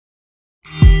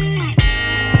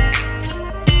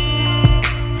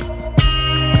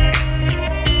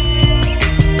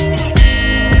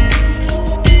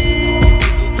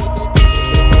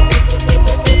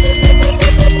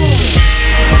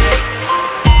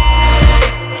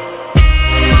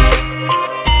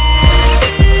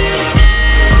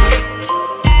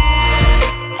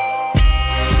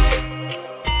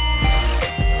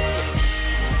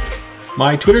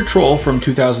My Twitter troll from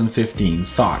 2015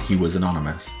 thought he was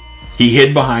anonymous. He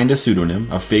hid behind a pseudonym,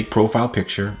 a fake profile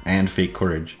picture, and fake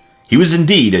courage. He was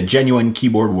indeed a genuine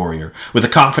keyboard warrior, with the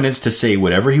confidence to say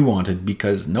whatever he wanted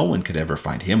because no one could ever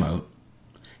find him out.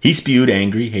 He spewed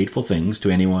angry, hateful things to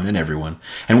anyone and everyone,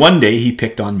 and one day he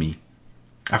picked on me.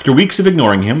 After weeks of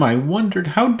ignoring him, I wondered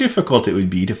how difficult it would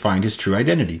be to find his true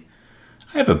identity.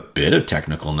 I have a bit of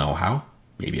technical know-how.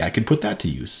 Maybe I could put that to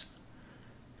use.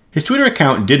 His Twitter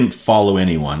account didn't follow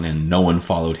anyone, and no one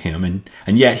followed him,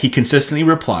 and yet he consistently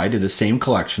replied to the same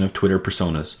collection of Twitter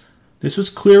personas. This was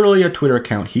clearly a Twitter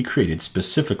account he created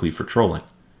specifically for trolling.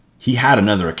 He had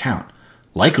another account,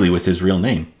 likely with his real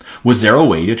name. Was there a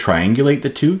way to triangulate the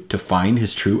two to find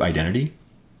his true identity?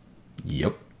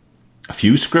 Yep. A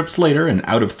few scripts later, and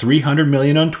out of 300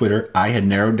 million on Twitter, I had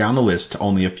narrowed down the list to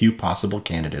only a few possible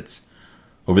candidates.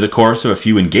 Over the course of a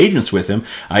few engagements with him,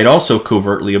 I had also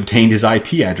covertly obtained his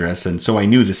IP address, and so I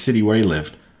knew the city where he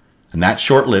lived. And that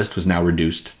short list was now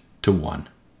reduced to one.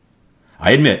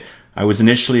 I admit, I was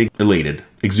initially elated,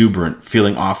 exuberant,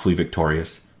 feeling awfully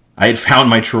victorious. I had found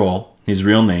my troll, his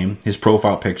real name, his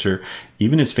profile picture,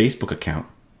 even his Facebook account.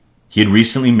 He had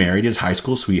recently married his high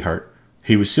school sweetheart.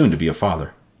 He was soon to be a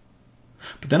father.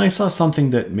 But then I saw something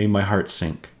that made my heart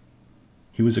sink.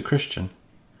 He was a Christian.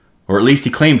 Or at least he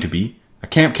claimed to be. A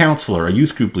camp counselor, a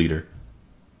youth group leader.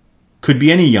 Could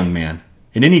be any young man,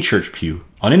 in any church pew,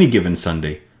 on any given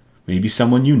Sunday. Maybe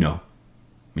someone you know.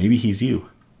 Maybe he's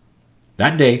you.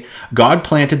 That day, God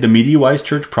planted the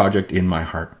MediaWise.church project in my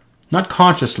heart. Not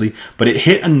consciously, but it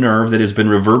hit a nerve that has been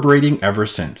reverberating ever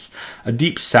since. A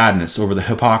deep sadness over the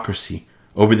hypocrisy,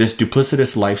 over this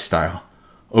duplicitous lifestyle,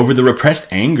 over the repressed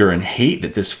anger and hate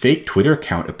that this fake Twitter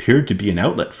account appeared to be an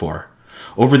outlet for,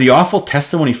 over the awful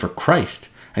testimony for Christ,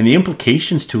 and the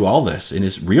implications to all this in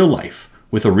his real life,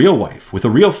 with a real wife, with a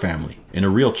real family, in a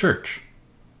real church.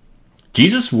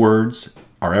 Jesus' words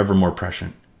are ever more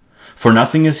prescient. For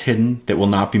nothing is hidden that will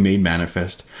not be made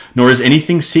manifest, nor is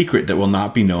anything secret that will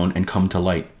not be known and come to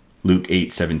light. Luke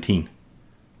 8:17.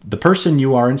 The person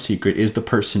you are in secret is the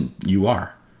person you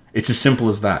are. It's as simple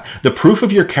as that. The proof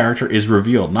of your character is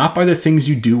revealed, not by the things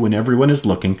you do when everyone is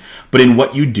looking, but in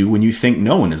what you do when you think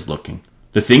no one is looking.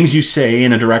 The things you say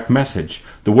in a direct message,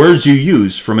 the words you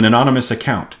use from an anonymous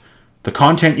account, the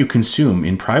content you consume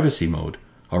in privacy mode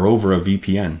or over a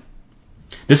VPN.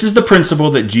 This is the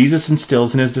principle that Jesus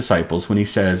instills in his disciples when he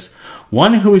says,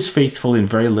 "One who is faithful in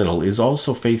very little is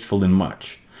also faithful in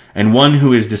much, and one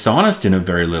who is dishonest in a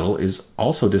very little is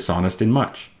also dishonest in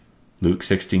much." Luke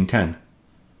 16:10.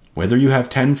 Whether you have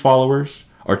 10 followers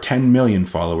or 10 million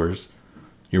followers,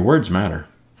 your words matter.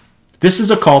 This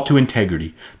is a call to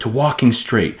integrity, to walking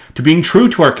straight, to being true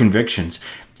to our convictions.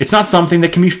 It's not something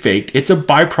that can be faked. It's a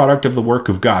byproduct of the work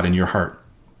of God in your heart.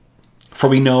 For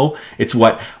we know it's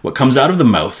what comes out of the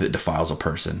mouth that defiles a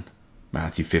person.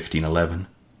 Matthew 15:11.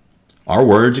 Our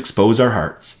words expose our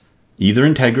hearts, either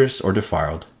integrous or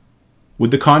defiled. Would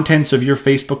the contents of your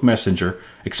Facebook Messenger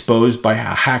exposed by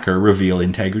a hacker reveal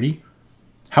integrity?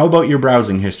 How about your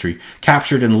browsing history,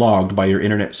 captured and logged by your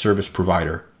internet service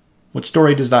provider? What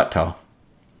story does that tell?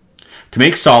 To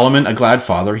make Solomon a glad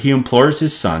father, he implores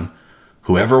his son,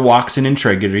 "Whoever walks in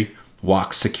integrity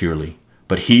walks securely,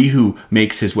 but he who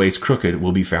makes his ways crooked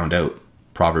will be found out."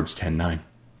 Proverbs 10:9.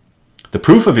 The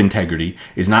proof of integrity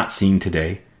is not seen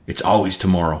today. It's always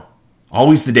tomorrow.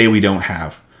 Always the day we don't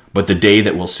have, but the day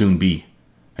that will soon be.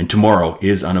 And tomorrow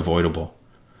is unavoidable.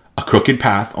 A crooked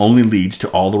path only leads to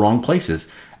all the wrong places.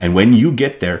 And when you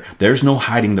get there, there's no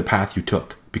hiding the path you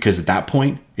took. Because at that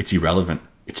point, it's irrelevant.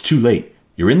 It's too late.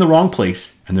 You're in the wrong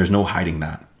place, and there's no hiding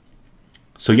that.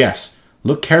 So yes,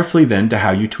 look carefully then to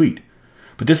how you tweet.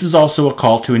 But this is also a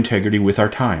call to integrity with our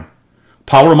time.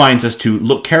 Paul reminds us to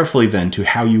look carefully then to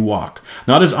how you walk,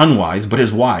 not as unwise, but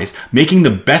as wise, making the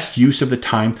best use of the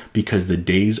time because the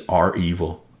days are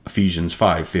evil. Ephesians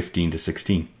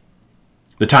 5:15-16.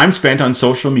 The time spent on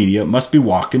social media must be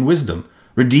walked in wisdom,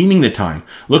 redeeming the time,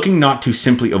 looking not to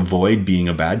simply avoid being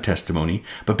a bad testimony,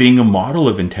 but being a model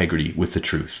of integrity with the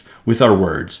truth, with our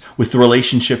words, with the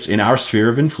relationships in our sphere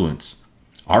of influence.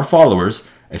 Our followers,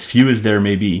 as few as there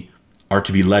may be, are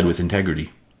to be led with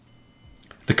integrity.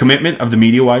 The commitment of the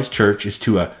MediaWise.church is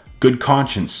to a good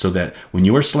conscience so that when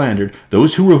you are slandered,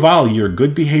 those who revile your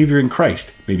good behavior in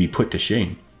Christ may be put to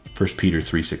shame. 1 Peter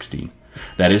 3:16.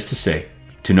 That is to say,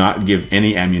 to not give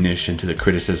any ammunition to the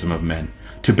criticism of men,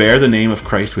 to bear the name of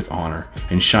Christ with honor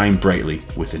and shine brightly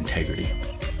with integrity.